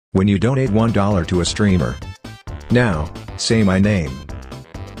When you donate $1 to a streamer. Now, say my name.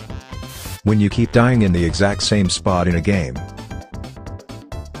 When you keep dying in the exact same spot in a game.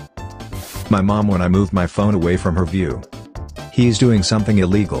 My mom when I moved my phone away from her view. He's doing something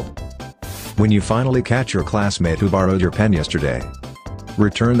illegal. When you finally catch your classmate who borrowed your pen yesterday.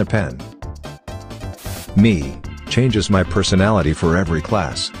 Return the pen. Me, changes my personality for every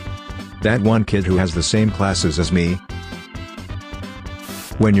class. That one kid who has the same classes as me.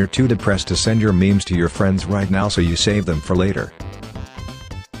 When you're too depressed to send your memes to your friends right now so you save them for later.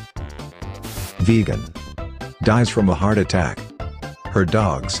 Vegan. Dies from a heart attack. Her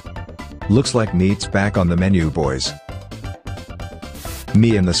dogs. Looks like meat's back on the menu, boys.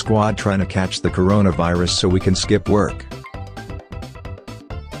 Me and the squad trying to catch the coronavirus so we can skip work.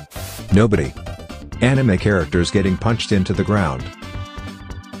 Nobody. Anime characters getting punched into the ground.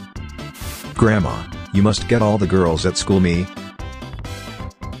 Grandma, you must get all the girls at school.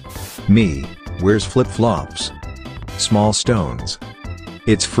 Me, wears flip-flops. Small stones.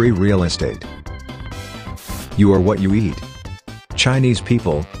 It's free real estate. You are what you eat. Chinese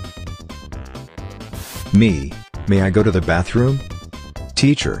people. Me, may I go to the bathroom?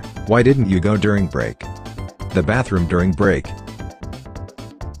 Teacher, why didn't you go during break? The bathroom during break.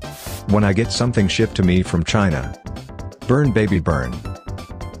 When I get something shipped to me from China. Burn baby burn.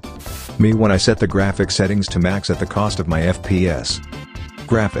 Me when I set the graphic settings to max at the cost of my FPS.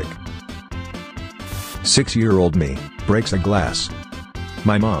 Graphic. 6-year-old me, breaks a glass.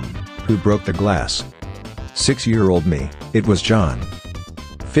 My mom, who broke the glass. 6-year-old me, it was John.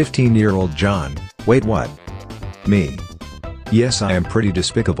 15-year-old John, wait what? Me. Yes, I am pretty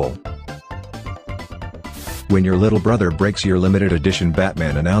despicable. When your little brother breaks your limited edition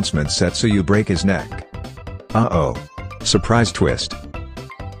Batman announcement set so you break his neck. Uh-oh. Surprise twist.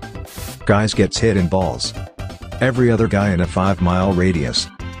 Guys gets hit in balls. Every other guy in a 5-mile radius.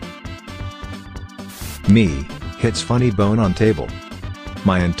 Me, hits funny bone on table.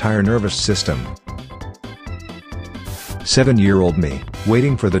 My entire nervous system. 7-year-old me,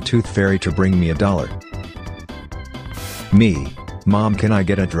 waiting for the tooth fairy to bring me $1. Me, Mom, can I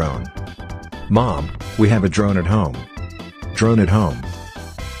get a drone? Mom, we have a drone at home. Drone at home.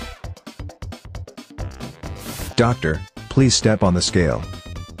 Doctor, please step on the scale.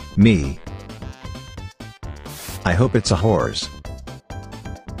 Me. I hope it's a horse.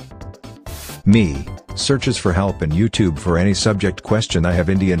 Me, searches for help in YouTube for any subject question. I have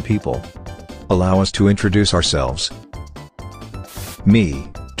Indian people. Allow us to introduce ourselves. Me,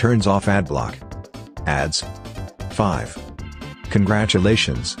 turns off ad block. Ads. 5.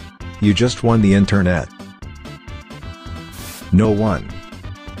 Congratulations. You just won the internet. No one.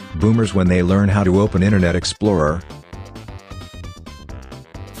 Boomers when they learn how to open Internet Explorer.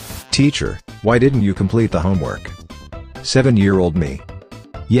 Teacher, why didn't you complete the homework? 7-year-old me.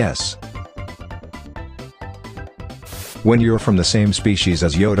 Yes. When you're from the same species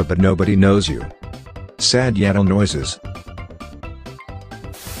as Yoda but nobody knows you. Sad Yaddle noises.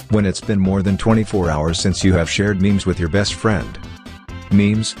 When it's been more than 24 hours since you have shared memes with your best friend.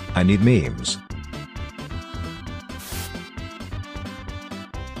 Memes, I need memes.